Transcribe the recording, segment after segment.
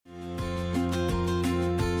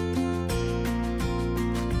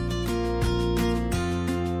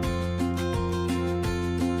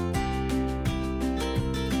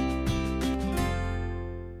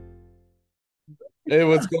Hey,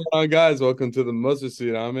 what's going on, guys? Welcome to the Mustard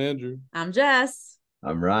Seed. I'm Andrew. I'm Jess.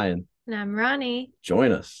 I'm Ryan. And I'm Ronnie.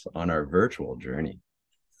 Join us on our virtual journey.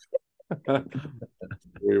 Where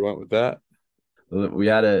you went with that? We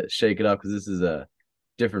had to shake it up because this is a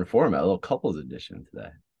different format, a little couples edition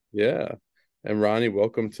today. Yeah. And Ronnie,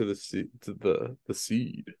 welcome to the seed, the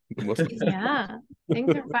seed. The Mustard Seed. Yeah.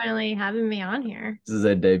 Thanks for finally having me on here. This is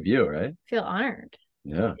a debut, right? Feel honored.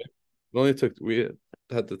 Yeah. We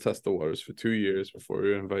had to test the waters for 2 years before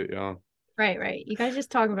we invite you on. Right. You guys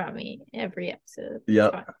just talk about me every episode.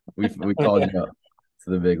 Yep. We called you up to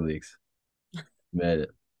the big leagues. Made it.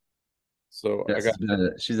 So Yes,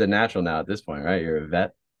 she's a natural now at this point, right? You're a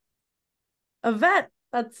vet. A vet.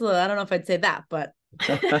 That's I don't know if I'd say that, but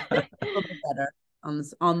a little bit better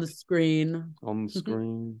on the screen. On the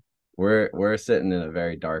screen. We're sitting in a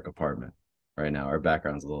very dark apartment right now. Our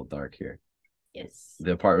background's a little dark here. Yes.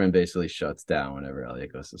 The apartment basically shuts down whenever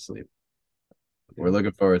Elliot goes to sleep. We're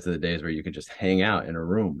looking forward to the days where you could just hang out in a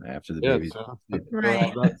room after the baby's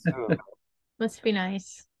right. Must be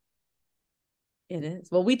nice. It is.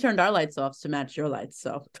 Well, we turned our lights off to match your lights,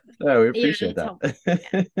 so yeah, we appreciate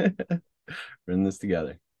that. We're in this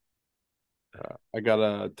together. I got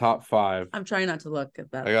a top 5. I'm trying not to look at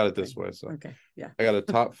that. I got it this way. So okay, yeah. I got a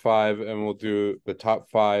top 5, and we'll do the top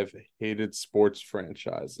 5 hated sports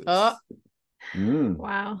franchises. Oh,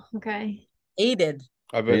 wow. Okay. Hated.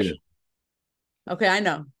 I bet you. Okay, I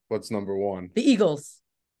know. What's number 1? The Eagles.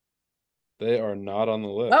 They are not on the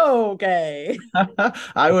list. Oh, okay.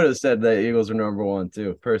 I would have said the Eagles are number 1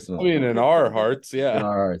 too, personally. I mean, in our hearts, yeah. In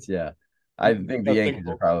our hearts, yeah. I think the Yankees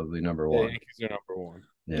are probably number 1. The Yankees are number 1.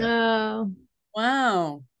 Yeah. Oh.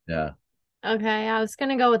 Wow. Yeah. Okay, I was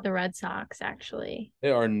gonna go with the Red Sox, actually.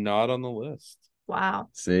 They are not on the list. Wow.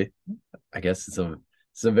 See, I guess it's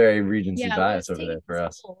a very Regency bias over there for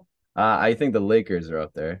us. I think the Lakers are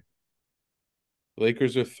up there.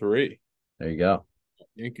 Lakers are 3. There you go.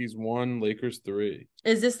 Yankees 1, Lakers 3.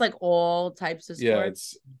 Is this like all types of sports? Yeah,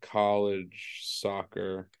 it's college,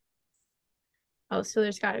 soccer. Oh, so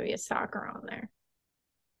there's got to be a soccer on there.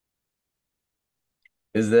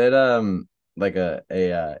 Is that like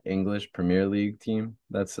a English Premier League team?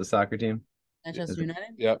 That's a soccer team. Manchester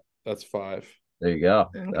United. Yep, that's 5. There you go.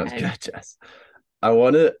 Okay. That was good, Jess. I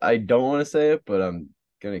don't want to say it, but I'm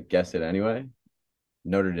gonna guess it anyway.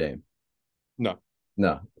 Notre Dame. No,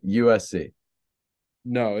 USC.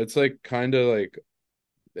 No, it's like kind of like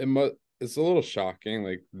it's a little shocking.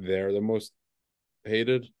 Like they're the most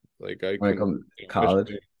hated. Like When it comes to college,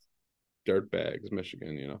 Michigan, dirt bags,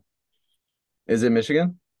 Michigan. Is it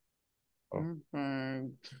Michigan? Mm-hmm.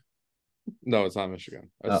 No, it's not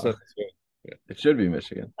Michigan. Yeah. It should be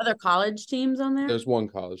Michigan. Are there college teams on there? There's one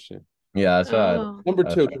college team. Yeah, that's right. Number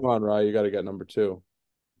 2. Come on, Rye. You got to get number 2.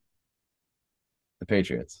 The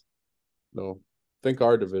Patriots. No, think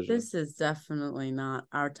our division. This is definitely not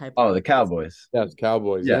our type. Oh, the Cowboys. Yes,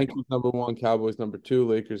 Cowboys. Yeah. Yankees number 1, Cowboys number 2,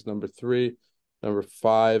 Lakers number 3. Number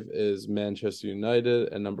 5 is Manchester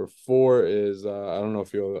United, and number 4 is I don't know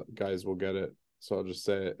if you guys will get it, so I'll just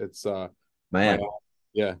say it. It's Miami.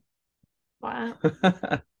 Yeah. Wow.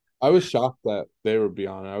 I was shocked that they would be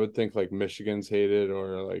on it. I would think like Michigan's hated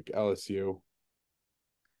or like LSU.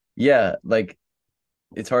 Yeah, like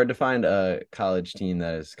it's hard to find a college team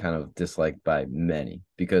that is kind of disliked by many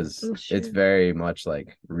because it's very much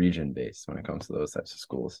like region based when it comes to those types of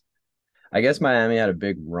schools. I guess Miami had a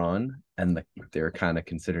big run and they were kind of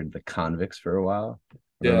considered the convicts for a while.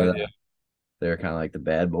 Yeah. They were kind of like the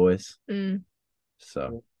bad boys.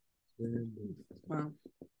 So wow.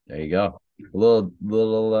 There you go. A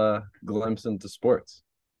little glimpse into sports.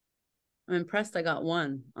 I'm impressed I got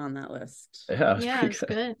 1 on that list. Yeah, it's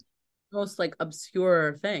good. Most like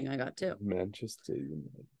obscure thing I got 2. Manchester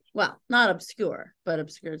United. Well, not obscure, but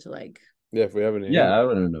obscure to like. Yeah, if we have any. Yeah, I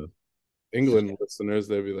wouldn't know. England listeners,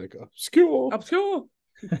 they'd be like, obscure.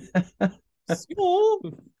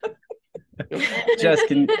 Jess,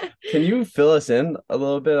 can you fill us in a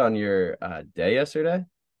little bit on your day yesterday?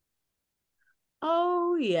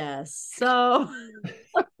 Oh yes. So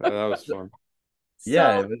that was fun.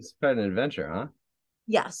 Yeah, it was quite an adventure, huh?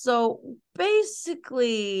 Yeah. So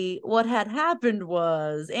basically what had happened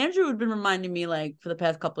was Andrew had been reminding me like for the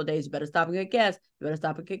past couple of days, you better stop and get gas. You better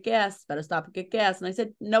stop and get gas. Better stop and get gas. And I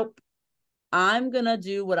said, nope. I'm going to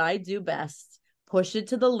do what I do best. Push it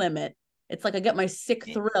to the limit. It's like I get my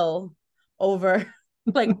sick thrill over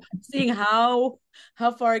like seeing how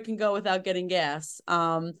far I can go without getting gas.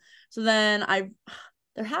 So then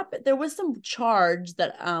there was some charge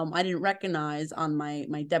that I didn't recognize on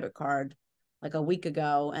my debit card like a week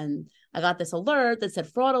ago, and I got this alert that said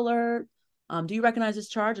fraud alert. Do you recognize this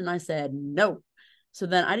charge? And I said no. So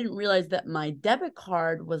then I didn't realize that my debit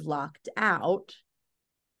card was locked out.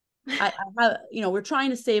 I have, we're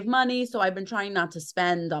trying to save money, so I've been trying not to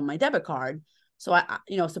spend on my debit card. So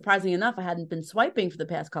surprisingly enough, I hadn't been swiping for the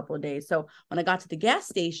past couple of days. So when I got to the gas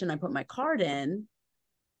station, I put my card in,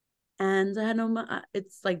 and I had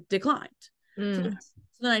it's like declined. So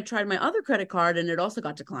then I tried my other credit card, and it also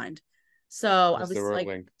got declined. So I was like,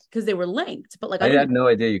 because they were linked, but like I had no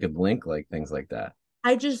idea you could link like things like that.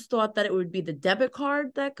 I just thought that it would be the debit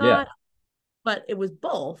card that got, but it was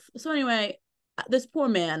both. So anyway, this poor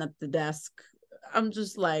man at the desk, I'm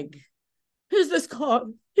just like, here's this card.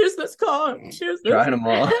 Here's this card. Here's this. Trying them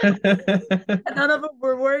all. None of them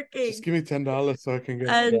were working. Just give me $10 so I can get.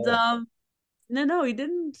 And no, he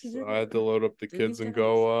didn't. So I had to load up the kids and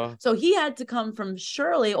go. So he had to come from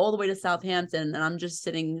Shirley all the way to Southampton, and I'm just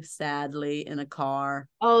sitting sadly in a car.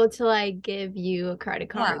 Oh, to like give you a credit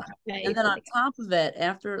card. Yeah. And then on top of it,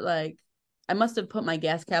 after like, I must have put my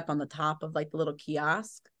gas cap on the top of like the little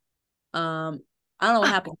kiosk. I don't know what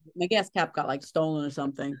happened. My gas cap got like stolen or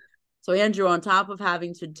something. So Andrew, on top of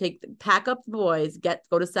having to pack up the boys,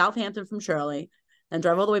 go to Southampton from Shirley, and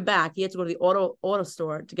drive all the way back, he had to go to the auto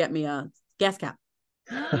store to get me a gas cap.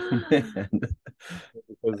 Because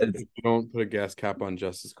if you don't put a gas cap on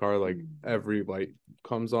Jess's car, like every light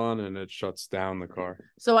comes on and it shuts down the car.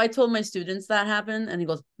 So I told my students that happened, and he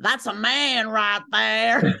goes, "That's a man right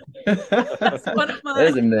there." That's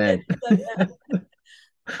There's a man.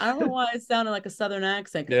 I don't know why it sounded like a Southern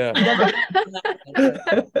accent. Yeah. That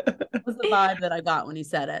was the vibe that I got when he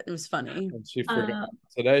said it. It was funny. And she forgot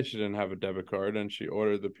today she didn't have a debit card, and she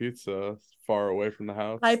ordered the pizza far away from the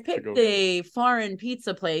house. I picked a foreign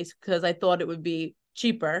pizza place because I thought it would be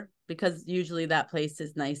cheaper, because usually that place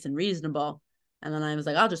is nice and reasonable. And then I was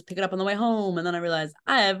like, I'll just pick it up on the way home. And then I realized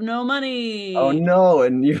I have no money. Oh no,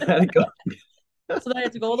 and you had to go. So then I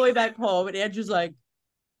had to go all the way back home. And Andrew's like,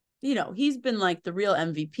 he's been like the real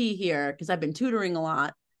MVP here because I've been tutoring a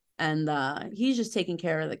lot. And he's just taking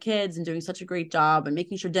care of the kids and doing such a great job and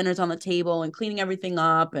making sure dinner's on the table and cleaning everything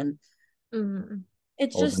up. And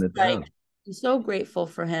it's just like, I'm so grateful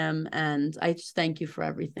for him. And I just thank you for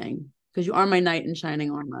everything, because you are my knight in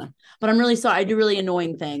shining armor. But I'm really sorry. I do really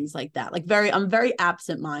annoying things like that. Like I'm very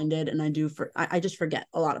absent-minded, and I just forget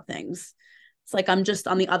a lot of things. It's like I'm just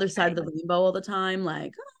on the other side of the rainbow all the time.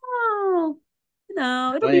 Like,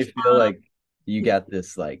 it'll be fun. Feel like you got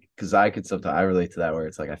this, like, because I relate to that, where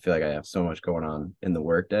it's like I feel like I have so much going on in the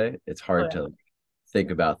workday. It's hard to think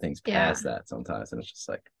about things past that sometimes, and it's just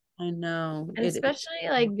like, I know, and especially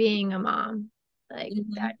like being a mom, like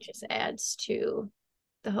that just adds to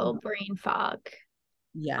the whole brain fog.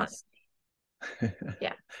 Yes.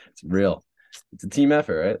 Yeah. It's real. It's a team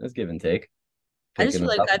effort, right? It's give and take. I just feel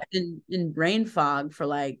like I've been in brain fog for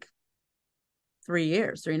like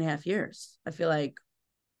 3.5 years. I feel like,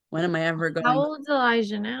 when am I ever going? How old is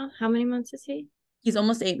Elijah now? How many months is he? He's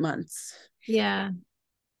almost 8 months. Yeah.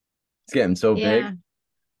 It's getting so big.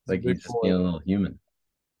 Like he's just being a little human.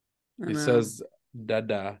 He says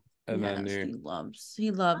dada, and then he loves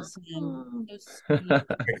him. I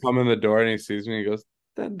come in the door and he sees me, he goes,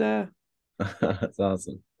 dada. That's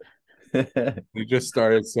awesome. He just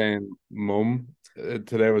started saying mom.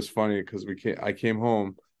 Today was funny because I came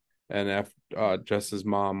home, and after Jess's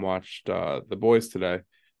mom watched The Boys today,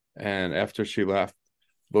 and after she left,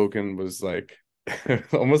 Logan was like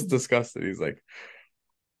almost disgusted. He's like,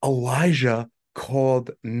 Elijah called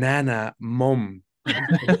Nana mom.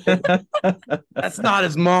 That's not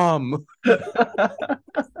his mom.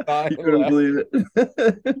 I couldn't believe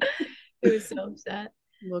it. He was so upset.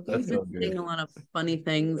 Look, he's been saying a lot of funny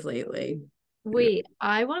things lately. Wait,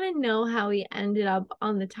 I want to know how he ended up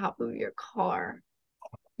on the top of your car.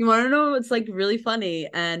 You want to know? It's like really funny,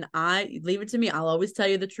 and leave it to me. I'll always tell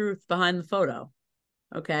you the truth behind the photo.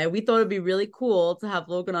 Okay, we thought it'd be really cool to have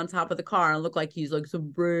Logan on top of the car and look like he's like so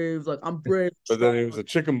brave, like I'm brave. But then he was a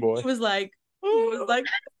chicken boy. He was like,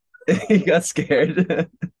 he got scared. And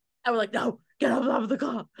we're like, no, get off of the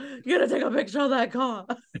car. You gotta take a picture of that car.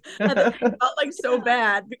 And then it felt like so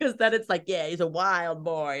bad, because then it's like, yeah, he's a wild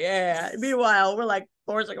boy. Yeah. Meanwhile, we're like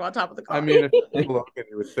forcing him on top of the car. I mean, if you look,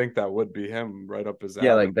 you would think that would be him right up his alley.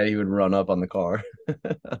 Yeah, like that he would run up on the car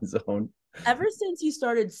on his own. Ever since he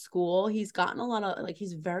started school, he's gotten a lot of, like,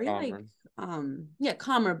 he's very calmer.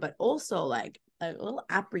 Calmer, but also like a little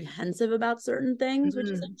apprehensive about certain things, which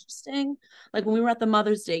is interesting. Like when we were at the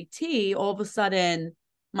Mother's Day tea, all of a sudden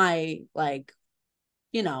my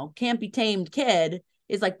can't be tamed kid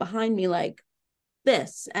is like behind me like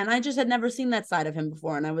this, and I just had never seen that side of him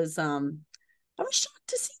before, and I was I was shocked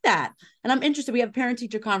to see that. And I'm interested. We have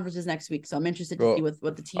parent-teacher conferences next week, so I'm interested to see what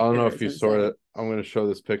the teachers. I don't know if you saw it. I'm going to show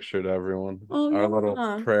this picture to everyone. Our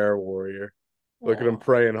little prayer warrior. Look at him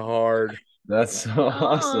praying hard. That's so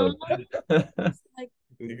awesome. Like,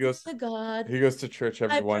 he goes to God. He goes to church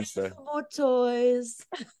every Wednesday. For more toys.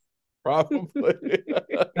 Probably.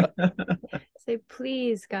 Say,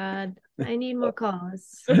 please, God, I need more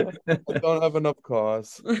cause. I don't have enough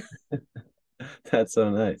cause. That's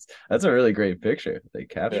so nice. That's a really great picture. They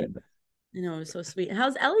captured that. You know, it's so sweet.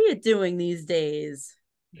 How's Elliot doing these days?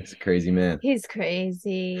 He's a crazy man. He's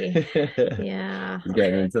crazy. Yeah. He's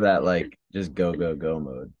getting into that like just go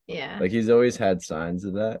mode. Yeah. Like he's always had signs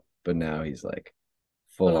of that, but now he's like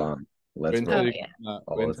full on. Let's wait until you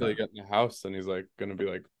get in the house, and he's like gonna be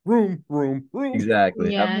like room.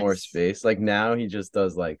 Exactly. Yes. Have more space. Like now he just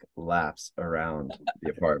does like laps around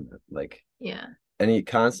the apartment. Like and he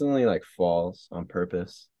constantly like falls on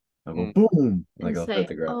purpose. I go boom, like I'll hit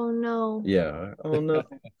the ground. Oh no. Yeah. Oh no.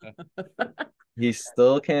 He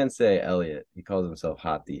still can't say Elliot. He calls himself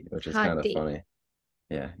Hati, which is kind of funny.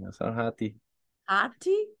 Yeah, he goes, oh, Hati.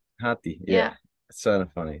 Hati. Yeah. It's kind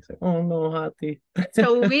of funny. He's like, oh no, Hati.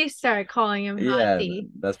 So we start calling him Hati. Yeah,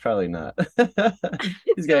 that's probably not.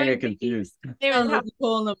 He's gonna get confused. I'm like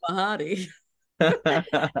calling him a hottie.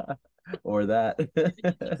 Or that.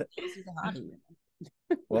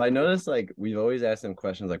 Well, I noticed like we've always asked him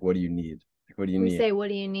questions like, what do you need? Like, what do you need? We say, what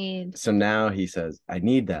do you need? So now he says, I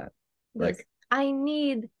need that. Like, I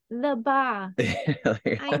need the bar.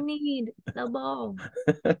 Like, I need the ball.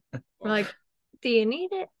 We're like, do you need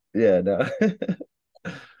it? Yeah, no.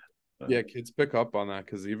 Yeah, kids pick up on that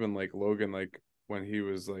because even like Logan, like when he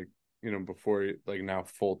was like, you know, before like now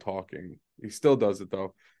full talking, he still does it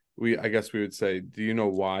though. I guess we would say, do you know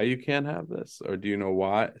why you can't have this? Or do you know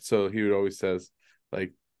why? So he would always says,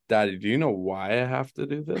 like, Daddy, do you know why I have to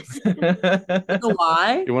do this?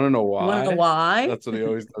 Why? You want to know why? You want to know why? That's what he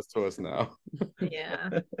always does to us now. Yeah.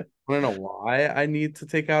 Want to know why I need to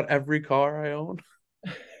take out every car I own?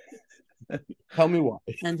 Tell me why.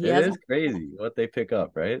 And it is crazy what they pick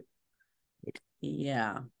up, right?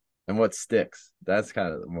 Yeah. And what sticks. That's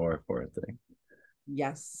kind of the more important thing.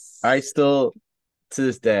 Yes. I still, to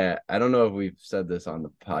this day, I don't know if we've said this on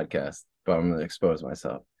the podcast, but I'm going to expose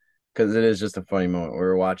myself because it is just a funny moment. We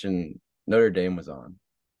were watching, Notre Dame was on,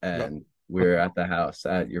 and we were at the house,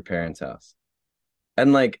 at your parents' house.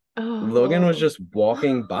 And like, Logan was just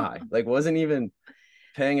walking by, like wasn't even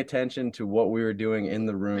paying attention to what we were doing in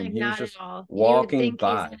the room. Like, he was just walking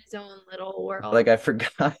by. He's in his own little world. Like I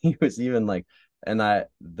forgot he was even like, and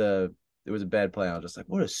it was a bad play. I was just like,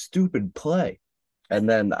 what a stupid play. And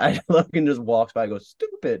then Logan just walks by and goes,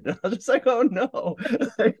 stupid. And I was just like, oh no.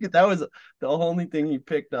 Like, that was the only thing he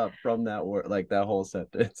picked up from that word, like that whole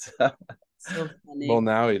sentence. So funny. Well,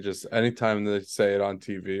 now he just, anytime they say it on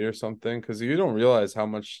TV or something, because you don't realize how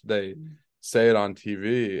much they say it on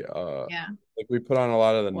TV. Like we put on a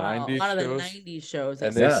lot of the 90s shows. A lot of the 90s shows.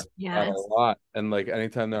 And they say that a lot. And like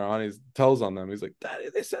anytime they're on, he tells on them. He's like, Daddy,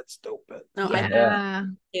 they said stupid. No, I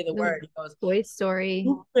say the word. He goes, Toy Story.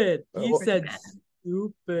 Stupid. He said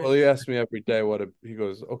stupid. Well, he asks me every day he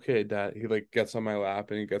goes, okay, Dad. He like gets on my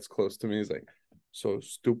lap and he gets close to me. He's like, so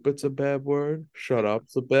stupid's a bad word? Shut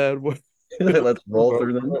up's a bad word? Let's roll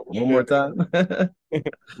through them one more time.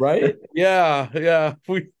 Right? Yeah.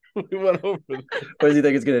 We went over that. What does he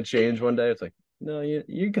think it's gonna change one day? It's like, no,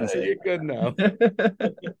 you can say you're good now.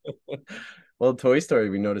 Well, Toy Story,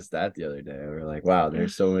 we noticed that the other day. We were like, wow,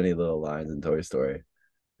 there's so many little lines in Toy Story.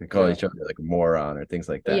 They call each other like a moron or things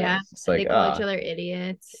like that. Yeah, it's like, they call each other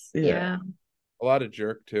idiots. Yeah. A lot of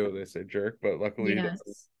jerk too. They say jerk, but luckily you don't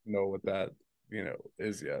know what that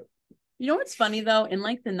is yet. You know what's funny though? In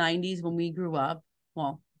like the 90s when we grew up,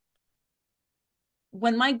 well,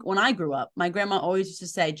 when I grew up, my grandma always used to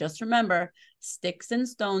say, just remember, sticks and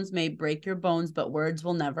stones may break your bones, but words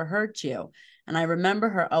will never hurt you. And I remember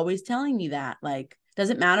her always telling me that, like,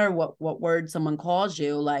 doesn't matter what word someone calls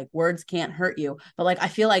you, like words can't hurt you. But like, I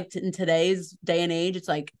feel like in today's day and age, it's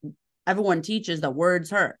like everyone teaches that words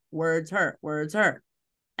hurt.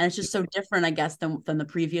 And it's just so different, I guess, than the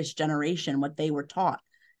previous generation, what they were taught.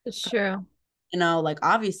 It's true. You know, like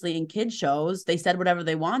obviously in kid shows, they said whatever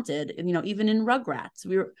they wanted. You know, even in Rugrats,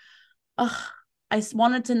 I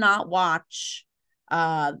wanted to not watch.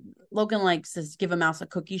 Logan likes to give a mouse a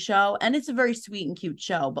cookie show, and it's a very sweet and cute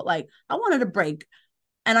show. But like, I wanted a break,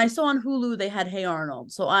 and I saw on Hulu they had Hey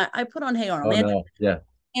Arnold, so I put on Hey Arnold. Oh, no. Yeah.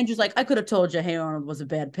 Andrew's like, I could have told you Hey Arnold was a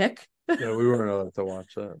bad pick. Yeah, we weren't allowed to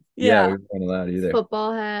watch that. Yeah, we weren't allowed either.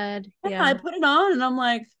 Football head. Yeah, I put it on, and I'm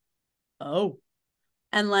like, oh.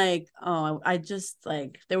 And like, oh, I just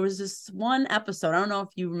like there was this one episode. I don't know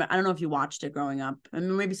if you watched it growing up. I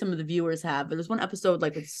mean, maybe some of the viewers have, but there's one episode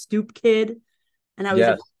like with Stoop Kid and how he's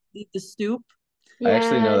like Yes, eat the stoop. I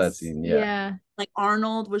actually know that Yes. scene. Yeah. Yeah. Like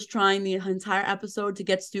Arnold was trying the entire episode to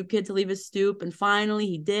get Stoop Kid to leave his stoop, and finally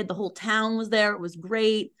he did. The whole town was there. It was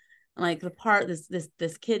great. And like the part,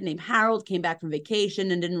 this kid named Harold came back from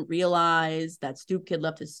vacation and didn't realize that Stoop Kid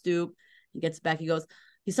left his stoop. He gets back,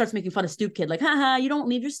 he starts making fun of Stoop Kid, like, haha, you don't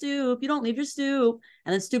leave your stoop, you don't leave your stoop.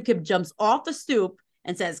 And then Stoop Kid jumps off the stoop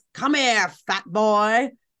and says, come here, fat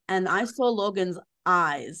boy. And I saw Logan's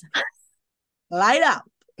eyes light up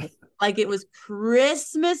like it was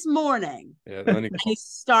Christmas morning. Yeah, then And he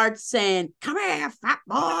starts saying, come here, fat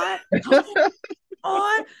boy. Come here,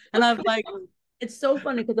 boy. And I'm like, it's so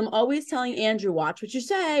funny because I'm always telling Andrew, watch what you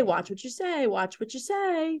say, watch what you say, watch what you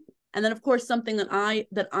say. And then of course something that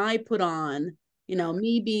I put on,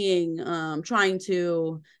 me being trying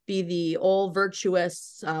to be the all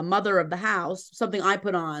virtuous mother of the house, something I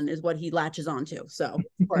put on is what he latches onto. So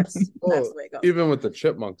of course that's the way it goes. Even with the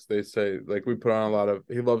chipmunks, they say like we put on a lot of.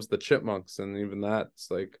 He loves the chipmunks, and even that's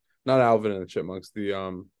like not Alvin and the Chipmunks,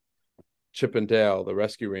 the Chip and Dale, the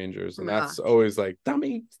Rescue Rangers, and that's always like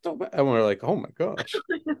dummy, stop it. And we're like, oh my gosh,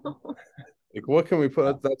 like what can we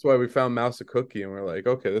put? That's why we found Mouse a Cookie, and we're like,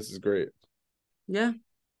 okay, this is great. Yeah.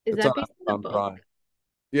 Is It's that based on on the book? Prime.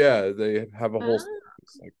 Yeah, they have a whole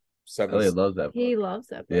like Elliot 7. loves that book. He loves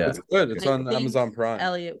that book. Yeah. It's good. It's I on think Amazon Prime.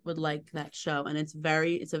 Elliot would like that show, and it's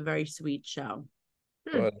a very sweet show.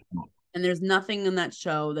 But And there's nothing in that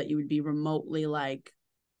show that you would be remotely like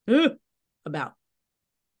 "Ugh," about.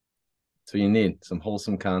 So you need some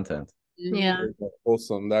wholesome content. Yeah.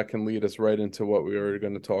 wholesome, that can lead us right into what we were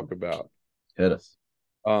going to talk about. Hit us.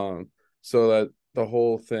 So that the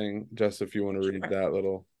whole thing, Jess, if you want to read that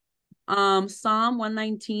little. Psalm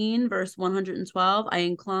 119, verse 112. I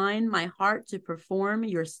incline my heart to perform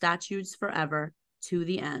your statutes forever to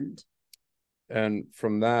the end. And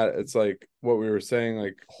from that, it's like what we were saying,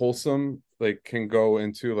 like wholesome, like can go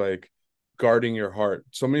into like guarding your heart.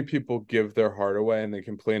 So many people give their heart away and they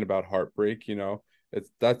complain about heartbreak,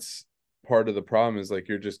 that's part of the problem, is like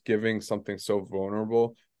you're just giving something so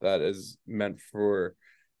vulnerable that is meant for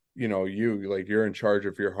you, like you're in charge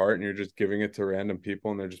of your heart and you're just giving it to random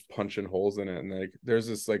people and they're just punching holes in it. And like there's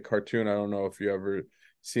this like cartoon, I don't know if you ever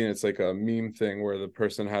seen it. It's like a meme thing where the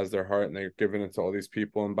person has their heart and they're giving it to all these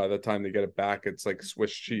people, and by the time they get it back, it's like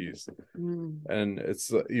Swiss cheese. And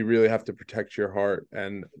it's, you really have to protect your heart.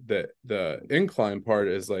 And the incline part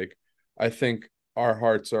is like, I think our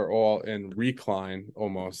hearts are all in recline,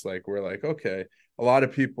 almost like we're like, okay, a lot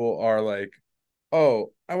of people are like,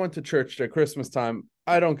 oh, I went to church at Christmas time,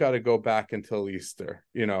 I don't got to go back until Easter,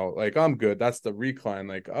 like I'm good. That's the recline.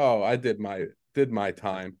 Like, oh, I did my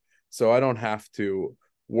time, so I don't have to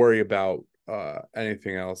worry about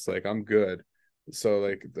anything else. Like I'm good. So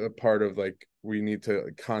like the part of like we need to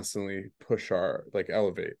constantly push our like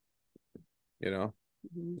elevate. I don't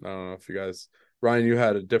know if you guys, Ryan, you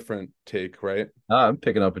had a different take, right? I'm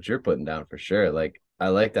picking up what you're putting down for sure. Like I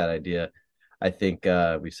like that idea. I think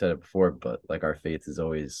we've said it before, but like our faith is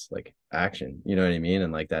always like action, you know what I mean?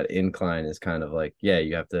 And like that incline is kind of like, yeah,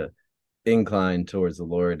 you have to incline towards the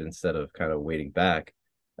Lord instead of kind of waiting back.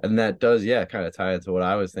 And that does, yeah, kind of tie into what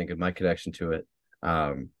I was thinking, my connection to it.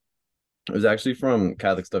 It was actually from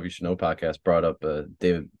Catholic Stuff You Should Know podcast, brought up a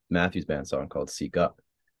David Matthews Band song called Seek Up.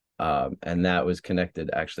 And that was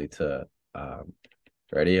connected actually to,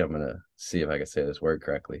 ready? I'm going to see if I can say this word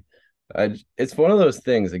correctly. It's one of those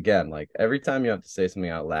things, again, like every time you have to say something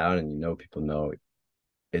out loud and people know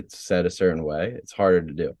it's said a certain way, it's harder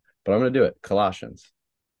to do. But I'm going to do it. Colossians.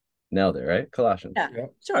 Nailed it, right? Colossians. Yeah,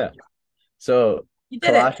 sure. Yeah. So You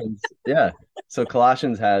did Colossians, yeah. So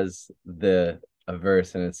Colossians has a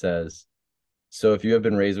verse and it says, so if you have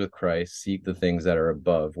been raised with Christ, seek the things that are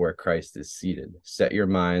above where Christ is seated. Set your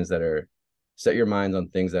minds on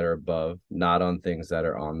things that are above, not on things that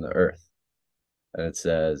are on the earth. And it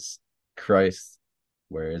says, Christ,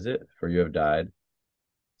 where is it? For you have died.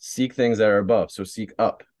 Seek things that are above. So seek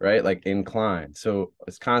up, right? Like incline. So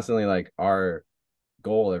it's constantly like our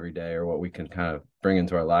goal every day, or what we can kind of bring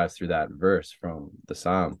into our lives through that verse from the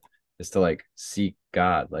Psalm, is to like seek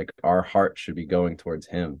God. Like our heart should be going towards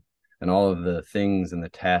him. And all of the things and the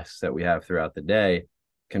tasks that we have throughout the day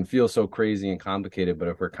can feel so crazy and complicated. But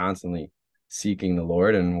if we're constantly seeking the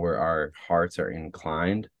Lord and where our hearts are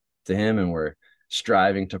inclined to him and we're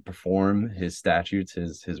striving to perform his statutes,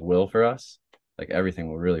 his will for us, like everything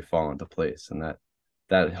will really fall into place. And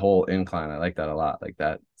that whole incline, I like that a lot. Like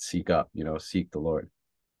that seek up, seek the Lord.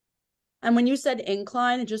 And when you said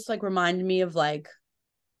incline, it just like reminded me of like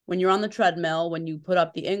when you're on the treadmill, when you put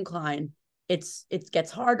up the incline, it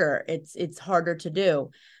gets harder. It's harder to do.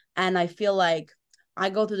 And I feel like I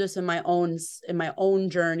go through this in my own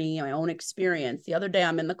journey, my own experience. The other day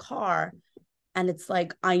I'm in the car, and it's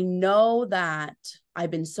like, I know that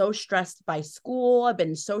I've been so stressed by school. I've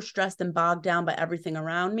been so stressed and bogged down by everything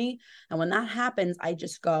around me. And when that happens, I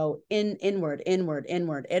just go inward, instead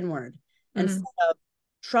of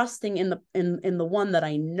trusting in the one that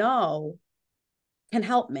I know can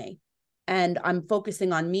help me. And I'm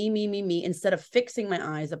focusing on me, instead of fixing my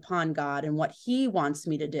eyes upon God and what he wants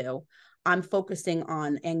me to do. I'm focusing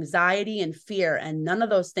on anxiety and fear, and none of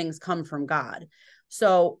those things come from God.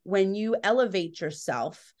 So when you elevate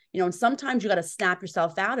yourself, and sometimes you got to snap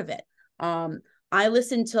yourself out of it. I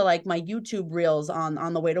listen to like my YouTube reels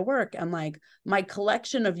on the way to work, and like my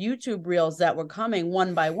collection of YouTube reels that were coming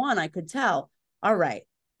one by one, I could tell, all right,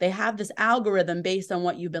 they have this algorithm based on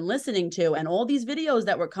what you've been listening to, and all these videos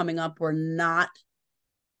that were coming up were not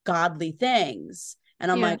godly things.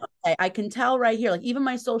 And I'm like, okay, I can tell right here, like even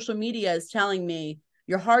my social media is telling me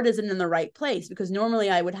your heart isn't in the right place, because normally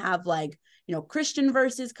I would have like, Christian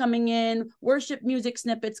verses coming in, worship music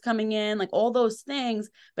snippets coming in, like all those things.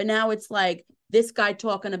 But now it's like this guy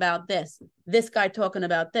talking about this guy talking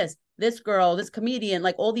about this girl, this comedian,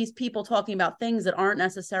 like all these people talking about things that aren't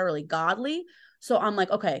necessarily godly. So I'm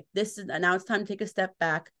like, okay, now it's time to take a step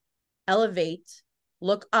back, elevate,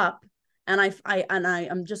 look up. And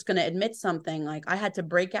I'm just going to admit something. Like I had to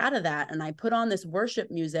break out of that, and I put on this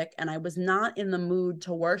worship music, and I was not in the mood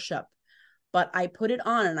to worship, but I put it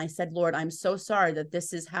on and I said, Lord, I'm so sorry that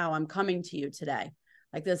this is how I'm coming to you today.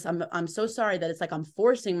 Like this, I'm so sorry that it's like I'm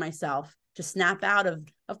forcing myself to snap out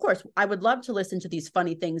of course, I would love to listen to these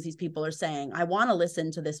funny things these people are saying. I want to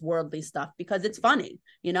listen to this worldly stuff because it's funny,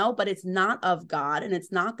 but it's not of God, and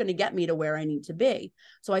it's not going to get me to where I need to be.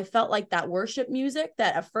 So I felt like that worship music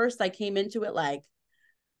that at first I came into it like,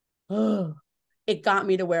 oh, it got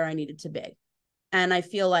me to where I needed to be. And I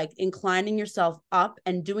feel like inclining yourself up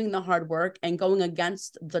and doing the hard work and going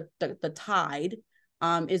against the tide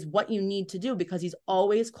is what you need to do, because he's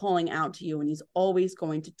always calling out to you, and he's always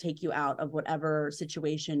going to take you out of whatever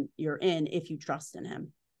situation you're in if you trust in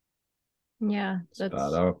him. Yeah,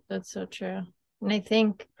 that's so true. And I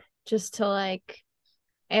think just to like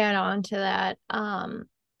add on to that,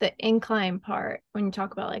 the incline part, when you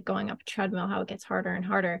talk about like going up a treadmill, how it gets harder and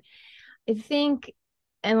harder, I think,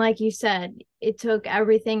 and like you said, it took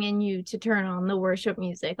everything in you to turn on the worship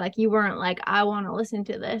music. Like you weren't like, I want to listen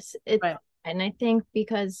to this. Right. And I think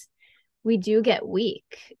because we do get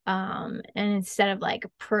weak, and instead of like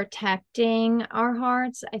protecting our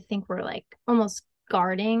hearts, I think we're like almost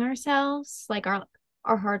guarding ourselves. Like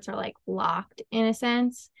our hearts are like locked in a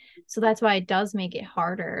sense. So that's why it does make it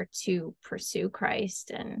harder to pursue Christ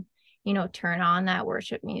and, turn on that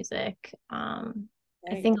worship music. I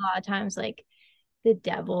think a lot of times like the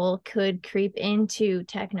devil could creep into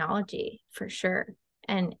technology for sure.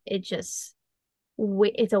 And it just,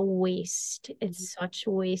 it's a waste. It's such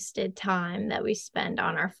wasted time that we spend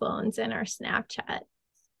on our phones and our Snapchat.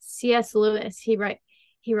 C.S. Lewis, he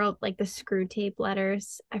wrote like the Screw Tape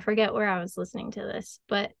Letters. I forget where I was listening to this,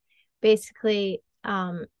 but basically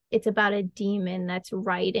it's about a demon that's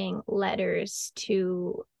writing letters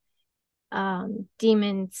to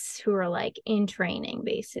demons who are like in training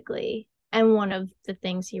basically. And one of the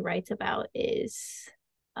things he writes about is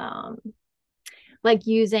like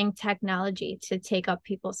using technology to take up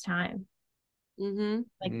people's time.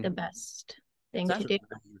 Like the best thing to do.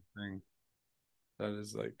 That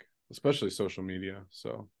is like, especially social media.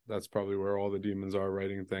 So that's probably where all the demons are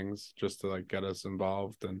writing things just to like get us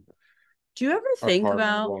involved. And do you ever think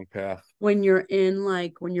about when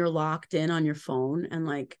you're locked in on your phone, and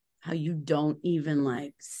like how you don't even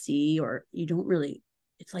like see, or you don't really,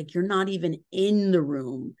 it's like you're not even in the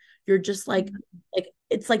room. You're just like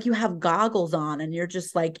it's like you have goggles on and you're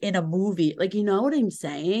just like in a movie. Like, you know what I'm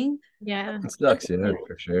saying? Yeah. It sucks, yeah,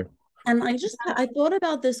 for sure. And I thought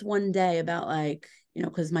about this one day about like,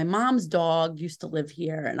 because my mom's dog used to live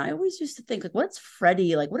here, and I always used to think like, what does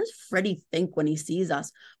Freddie think when he sees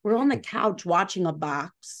us? We're on the couch watching a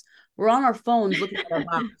box. We're on our phones looking at our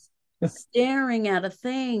box, staring at a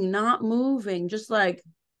thing, not moving, just like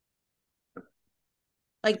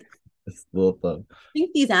It's a little fun. I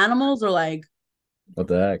think these animals are like, what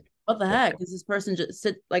the heck? What the heck? Is this person just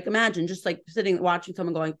imagine just like sitting watching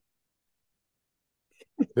someone going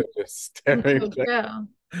just staring.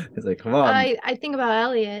 It's like, come on. I think about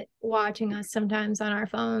Elliot watching us sometimes on our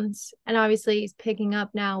phones, and obviously he's picking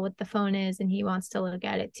up now what the phone is and he wants to look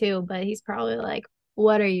at it too, but he's probably like,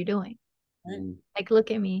 what are you doing? Like, look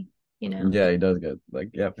at me, Yeah, he does get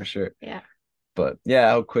like, yeah, for sure. Yeah. But yeah,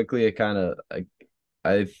 how quickly it kind of like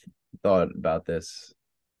I've thought about this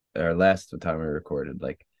our last time we recorded,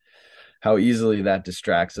 like how easily that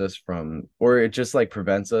distracts us from, or it just like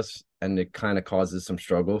prevents us, and it kind of causes some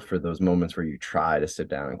struggle for those moments where you try to sit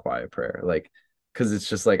down in quiet prayer. Like, because it's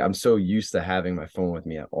just like I'm so used to having my phone with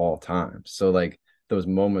me at all times. So like those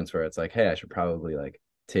moments where it's like, hey, I should probably like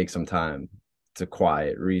take some time to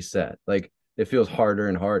quiet, reset. Like it feels harder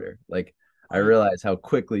and harder. Like I realize how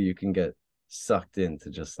quickly you can get sucked into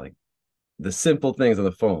just like the simple things on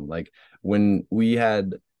the phone. Like when we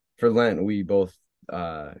had for Lent, we both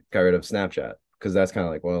got rid of Snapchat because that's kind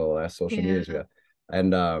of like one of the last social medias we had.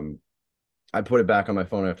 And I put it back on my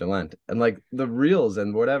phone after Lent. And like the reels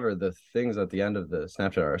and whatever the things at the end of the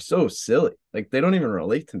Snapchat are so silly. Like they don't even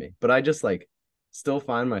relate to me. But I just like still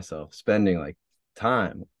find myself spending like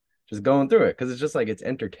time just going through it because it's just like it's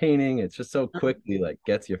entertaining. It's just so quickly like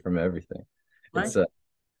gets you from everything. Right.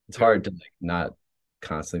 It's hard to like not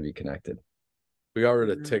constantly be connected. We got rid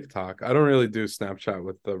of TikTok. I don't really do Snapchat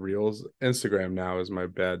with the reels. Instagram now is my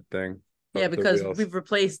bad thing. Yeah, because we've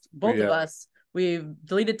replaced both of us. We've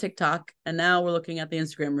deleted TikTok, and now we're looking at the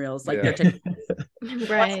Instagram reels, like they're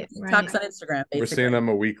right. TikToks on Instagram. Basically. We're seeing them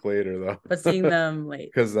a week later, though. But seeing them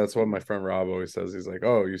late, because that's what my friend Rob always says. He's like,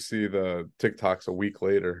 "Oh, you see the TikToks a week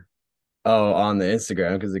later." Oh, on the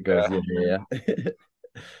Instagram because it goes,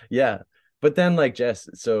 yeah. But then like Jess,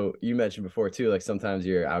 so you mentioned before too, like sometimes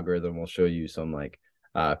your algorithm will show you some like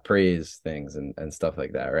praise things and stuff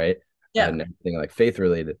like that, right? Yeah. And everything like faith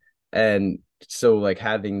related. And so like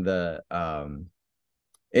having the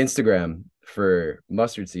Instagram for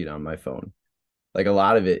mustard seed on my phone, like a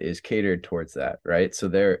lot of it is catered towards that, right? So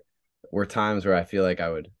there were times where I feel like I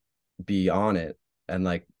would be on it and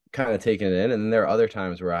like kind of taking it in, and then there are other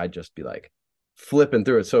times where I'd just be like flipping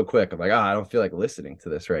through it so quick. I'm like, I don't feel like listening to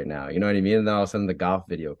this right now. You know what I mean? And then all of a sudden the golf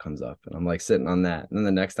video comes up and I'm like sitting on that. And then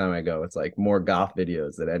the next time I go, it's like more golf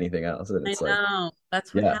videos than anything else. And it's I know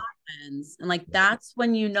that's what happens. And like that's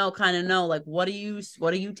when you kind of know, like what are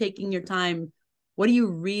you taking your time? What are you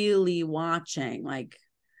really watching? Like,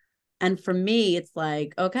 and for me, it's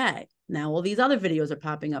like, okay, now all these other videos are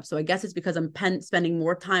popping up. So I guess it's because I'm spending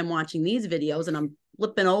more time watching these videos and I'm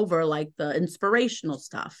flipping over like the inspirational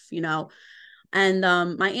stuff, And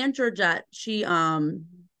my Aunt Georgette, she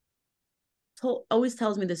always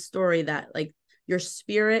tells me this story that like your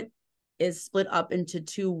spirit is split up into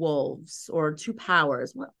two wolves or two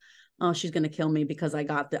powers. Well, oh, she's gonna kill me because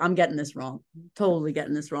I'm getting this wrong. Totally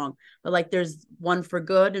getting this wrong. But like there's one for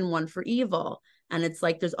good and one for evil. And it's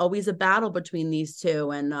like there's always a battle between these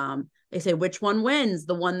two. And they say which one wins?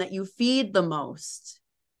 The one that you feed the most.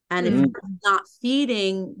 And if you're not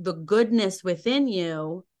feeding the goodness within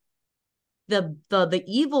you, the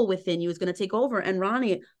evil within you is going to take over. And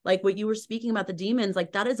Ronnie, like what you were speaking about the demons,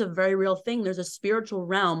 like that is a very real thing. There's a spiritual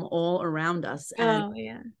realm all around us. And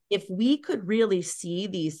if we could really see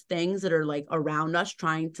these things that are like around us,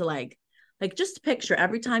 trying to like just picture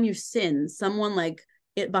every time you sin, someone like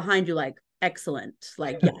it behind you, like excellent,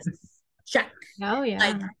 like yes, check. Oh yeah.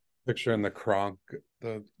 Like, picturing the Kronk,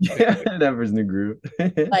 Never's New Groove.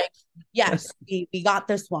 like yes, we got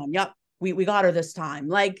this one. Yep. We got her this time.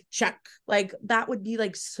 Like, check. Like, that would be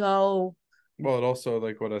like so. Well, it also,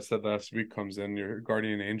 like what I said last week, comes in your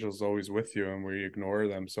guardian angel is always with you, and we ignore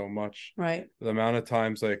them so much. Right. The amount of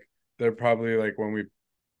times, like, they're probably like when we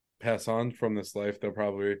pass on from this life, they'll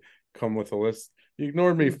probably come with a list. You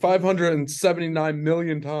ignored me 579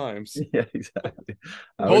 million times. Yeah, exactly.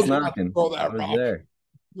 I was knocking. I was there.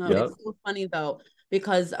 No, It's so funny though,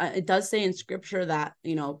 because it does say in scripture that,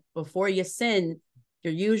 before you sin,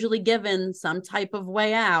 you're usually given some type of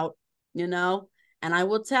way out, and I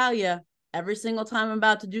will tell you, every single time I'm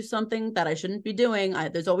about to do something that I shouldn't be doing,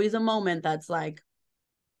 there's always a moment that's like,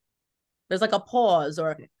 there's like a pause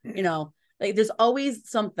or, like there's always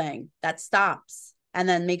something that stops and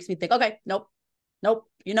then makes me think, okay, nope.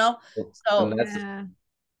 So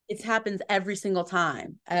it happens every single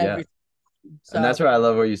time. So, and that's why I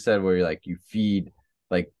love what you said, where you're like, you feed,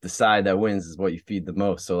 like the side that wins is what you feed the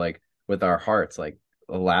most. So like with our hearts, like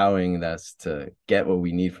allowing us to get what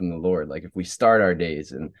we need from the Lord. Like if we start our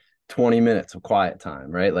days in 20 minutes of quiet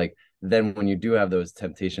time, right? Like then when you do have those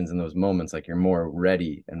temptations and those moments, like you're more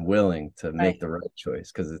ready and willing to make the right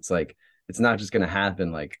choice. Cause it's like, it's not just going to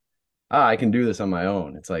happen like, I can do this on my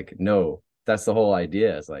own. It's like, no, that's the whole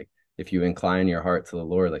idea. Is like, if you incline your heart to the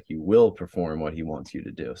Lord, like you will perform what he wants you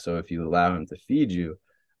to do. So if you allow him to feed you,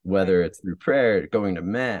 whether it's through prayer, going to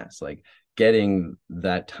mass, like getting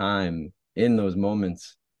that time in those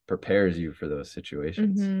moments prepares you for those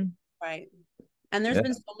situations. Right. And there's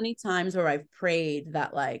been so many times where I've prayed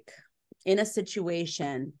that like in a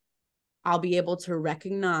situation I'll be able to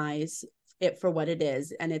recognize it for what it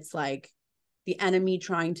is. And it's like the enemy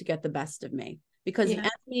trying to get the best of me, because the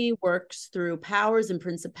enemy works through powers and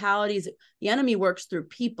principalities. The enemy works through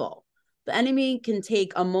people. The enemy can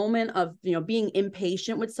take a moment of, being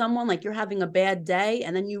impatient with someone, like you're having a bad day,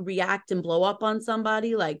 and then you react and blow up on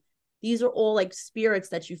somebody. Like, these are all like spirits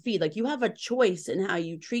that you feed. Like, you have a choice in how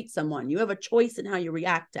you treat someone. You have a choice in how you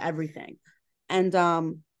react to everything. And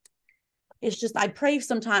it's just, I pray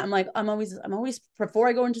sometimes. I'm always before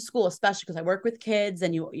I go into school, especially because I work with kids,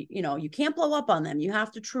 and you can't blow up on them. You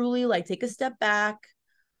have to truly like take a step back.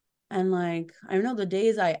 And like, I know the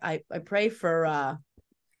days I pray for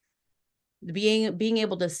being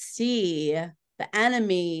able to see the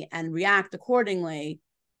enemy and react accordingly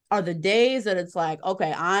are the days that it's like,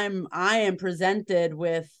 okay, I am presented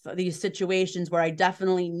with these situations where I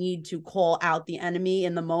definitely need to call out the enemy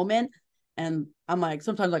in the moment. And I'm like,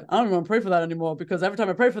 sometimes like, I don't want to pray for that anymore, because every time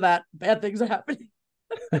I pray for that, bad things are happening.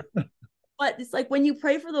 But it's like, when you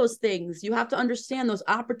pray for those things, you have to understand those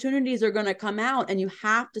opportunities are going to come out, and you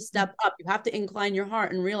have to step up. You have to incline your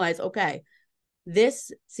heart and realize, okay,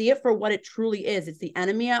 see it for what it truly is. It's the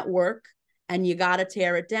enemy at work, and you got to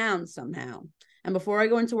tear it down somehow. And before I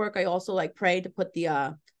go into work, I also like pray to put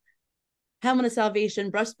the helmet of salvation,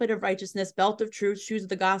 breastplate of righteousness, belt of truth, shoes of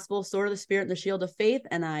the gospel, sword of the spirit, and the shield of faith.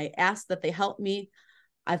 And I ask that they help me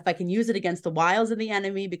if I can use it against the wiles of the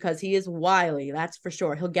enemy, because he is wily, that's for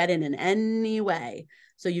sure. He'll get in any way.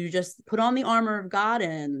 So you just put on the armor of God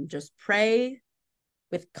and just pray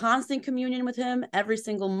with constant communion with him every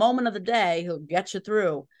single moment of the day. He'll get you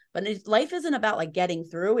through. But life isn't about like getting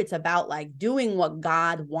through. It's about like doing what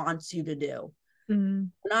God wants you to do. Mm-hmm.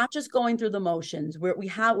 We're not just going through the motions. We're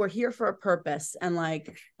here for a purpose. And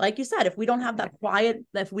like you said, if we don't have that quiet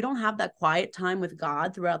time with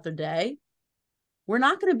God throughout the day, we're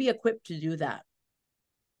not going to be equipped to do that.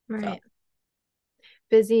 Right.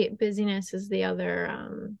 Busyness is the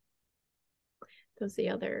other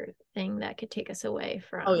thing that could take us away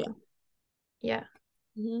from. Yeah.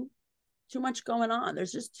 Mm-hmm. Too much going on.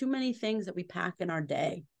 There's just too many things that we pack in our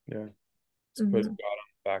day. Yeah. It's putting God on the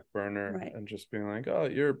back burner, and just being like, oh,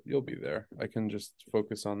 you'll be there. I can just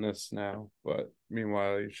focus on this now. But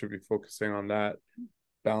meanwhile, you should be focusing on that,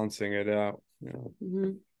 balancing it out.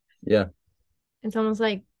 Mm-hmm. Yeah. It's almost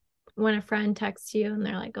like when a friend texts you and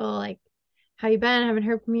they're like, oh, like, how you been? I haven't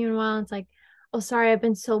heard from you in a while. It's like, oh, sorry, I've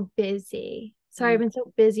been so busy. I've been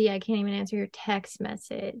so busy, I can't even answer your text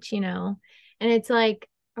message, And it's like,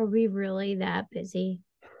 are we really that busy?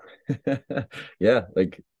 Yeah,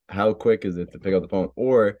 like, how quick is it to pick up the phone?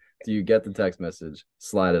 Or do you get the text message,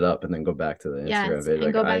 slide it up, and then go back to the Instagram page?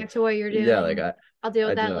 And go back to what you're doing. Yeah, like I'll deal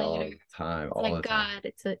with that later. All the time.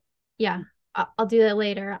 It's like, God, I'll do that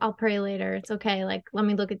later. I'll pray later. It's okay. Like, let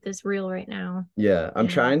me look at this reel right now. Yeah, I'm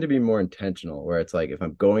trying to be more intentional, where it's like, if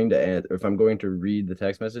I'm going to read the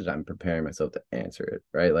text message, I'm preparing myself to answer it,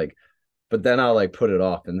 right? Like, but then I'll like put it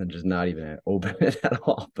off and then just not even open it at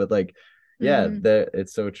all. But like,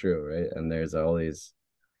 it's so true, right? And there's all these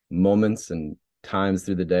moments and times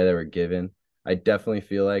through the day that we're given. I definitely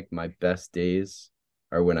feel like my best days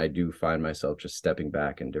are when I do find myself just stepping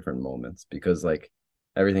back in different moments, because like,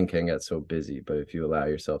 everything can get so busy. But if you allow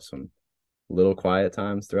yourself some little quiet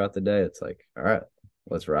times throughout the day, it's like, all right,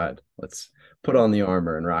 let's ride. Let's put on the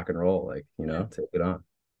armor and rock and roll. Like, take it on.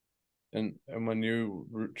 And when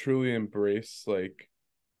you truly embrace like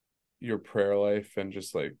your prayer life and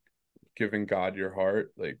just like giving God your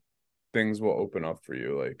heart, like things will open up for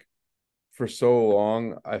you. Like, for so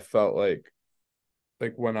long, I felt like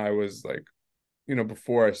when I was like,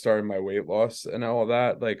 before I started my weight loss and all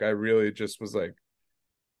that, like I really just was like,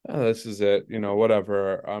 oh, this is it,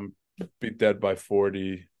 whatever. I'm be dead by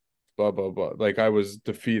 40, blah, blah, blah. Like, I was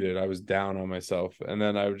defeated. I was down on myself. And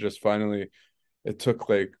then I just finally, it took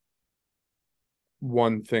like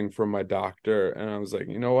one thing from my doctor, and I was like,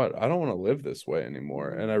 you know what? I don't want to live this way anymore.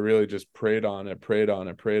 And I really just prayed on it.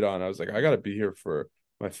 I was like, I got to be here for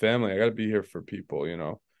my family. I got to be here for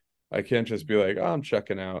people, I can't just be like, oh, I'm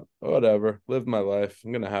checking out, whatever, live my life.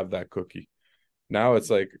 I'm going to have that cookie. Now it's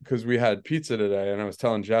like, because we had pizza today, and I was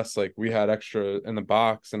telling Jess, like, we had extra in the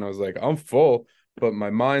box, and I was like, I'm full, but my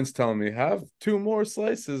mind's telling me have 2 more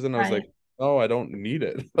slices. And I was like, oh, I don't need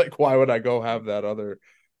it. Like, why would I go have that other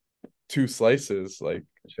 2 slices? Like,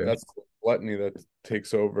 that's gluttony that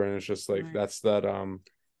takes over. And it's just like, that's that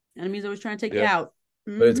enemy's always trying to take you out.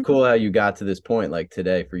 But it's cool how you got to this point, like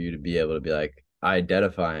today, for you to be able to be like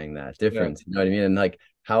identifying that difference. You know what I mean? And like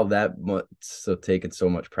how that taken so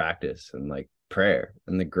much practice and like prayer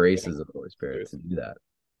and the graces of the Holy Spirit to do that.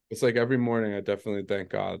 It's like every morning I definitely thank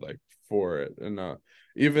God like for it. And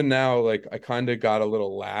even now, like I kind of got a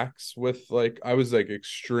little lax with like I was like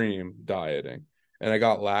extreme dieting and I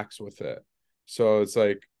got lax with it. So it's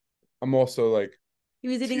like I'm also like He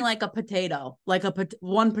was eating like a potato, like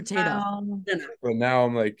one potato. Wow. but now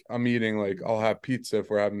I'm eating like I'll have pizza if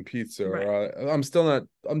we're having pizza, Right. or I'm still not.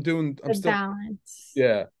 I'm still balance.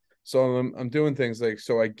 yeah. So I'm doing things like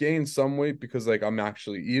so I gained some weight because like I'm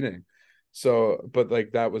actually eating. So, but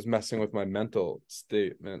like that was messing with my mental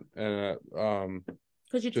statement, and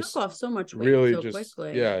because you just took off so much weight really so just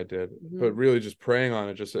quickly. yeah, I did. But really just praying on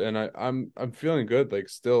it, just and I'm feeling good. Like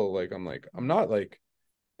still, like I'm not like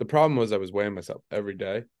the problem was I was weighing myself every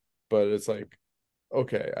day, but it's like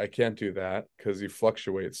okay, I can't do that because you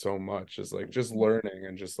fluctuate so much. It's like just learning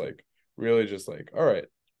and just like really just like, all right,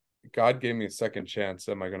 God gave me a second chance.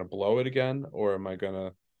 Am I gonna blow it again, or am I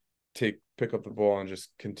gonna pick up the ball and just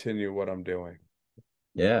continue what I'm doing?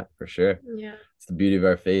 Yeah, for sure. Yeah. It's the beauty of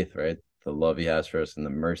our faith, right? The love he has for us and the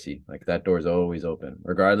mercy. Like that door's always open,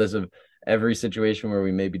 regardless of every situation where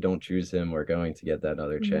we maybe don't choose him, we're going to get that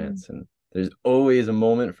other chance. And there's always a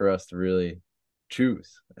moment for us to really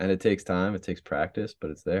choose. And it takes time, it takes practice, but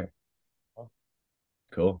it's there.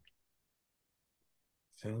 Cool.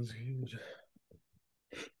 Sounds good.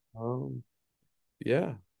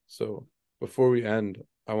 Yeah. So before we end,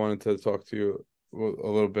 I wanted to talk to you a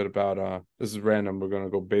little bit about this is random. We're gonna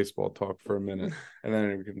go baseball talk for a minute, and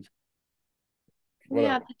then we can. We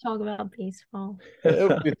have to talk about baseball.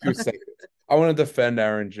 It'll be 2 seconds. I want to defend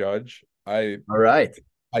Aaron Judge. All right.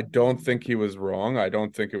 I don't think he was wrong. I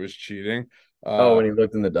don't think it was cheating. When he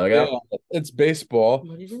looked in the dugout? Yeah, it's baseball.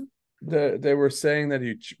 What did you They were saying that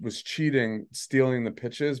he was cheating, stealing the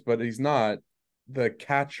pitches, but he's not. The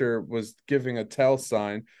catcher was giving a tell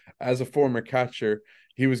sign. As a former catcher,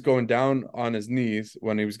 he was going down on his knees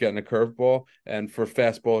when he was getting a curveball, and for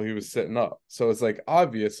fastball, he was sitting up. So it's like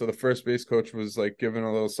obvious. So the first base coach was like giving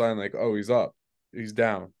a little sign, like, "Oh, he's up, he's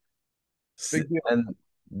down." Big deal. And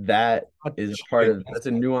that is a part of that's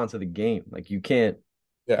a nuance of the game. Like you can't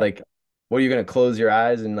like what are you gonna close your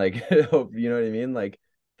eyes and like hope you know what I mean? Like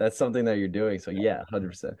that's something that you're doing. So yeah,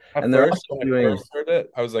 100%. And they're also doing first heard it,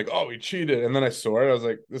 I was like, "Oh, he cheated," and then I saw it. I was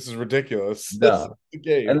like, "This is ridiculous." This is the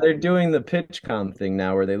game. And they're doing the pitch com thing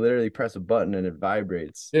now, where they literally press a button and it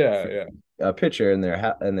vibrates. Yeah. A pitcher in their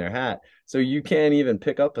hat, so you can't even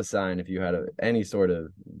pick up a sign if you had any sort of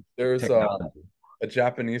There's technology. A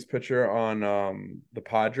Japanese pitcher on the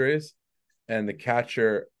Padres, and the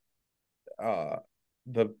catcher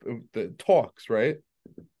the talks right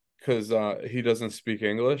because he doesn't speak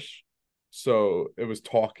English, so it was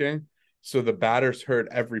talking. So the batters heard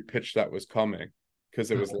every pitch that was coming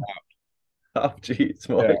because it was loud. Oh, geez,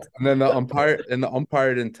 yeah. And then the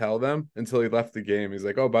umpire didn't tell them until he left the game. He's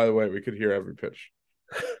like, "Oh, by the way, we could hear every pitch."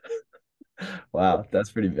 Wow,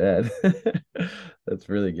 that's pretty bad. That's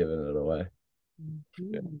really giving it away.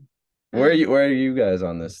 Yeah. Where are you guys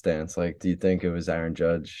on this stance? Like, do you think it was Aaron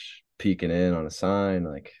Judge peeking in on a sign?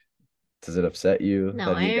 Like, does it upset you?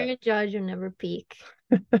 No, Aaron Judge will never peek.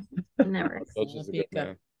 Never. Judge is a good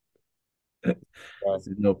man.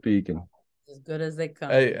 No peeking. As good as they come.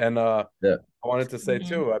 Hey, and yeah. I wanted to say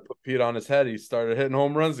too, I put Pete on his head. He started hitting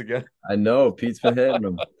home runs again. I know Pete's been hitting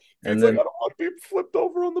them. And then like, I don't want to be flipped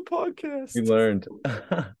over on the podcast. He learned.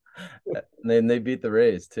 And they beat the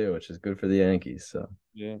Rays too, which is good for the Yankees. So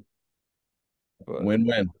yeah,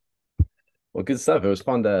 win-win. Well, good stuff. It was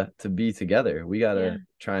fun to be together. We gotta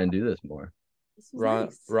try and do this more.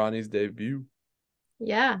 Ronnie's debut.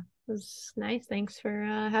 Yeah, it was nice. Thanks for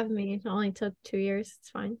having me. It only took 2 years. It's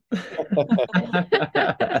fine.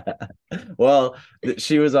 Well,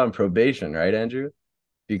 she was on probation, right, Andrew?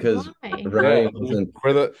 Because Ronnie wasn't.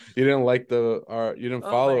 You didn't like you didn't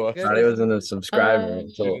follow us. Ronnie wasn't a subscriber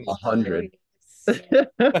until 100.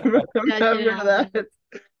 Remember that?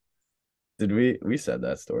 Did we said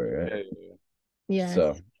that story, right? Yeah.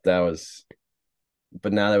 So that was,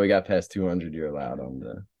 but now that we got past 200, you're allowed on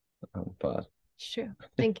the pod. It's true.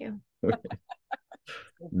 Thank you.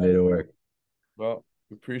 Made it work. Well,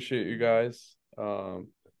 we appreciate you guys.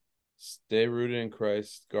 Stay rooted in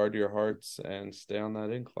Christ, guard your hearts, and stay on that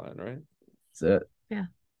incline, right? That's it. Yeah.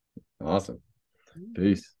 Awesome.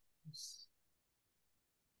 Peace.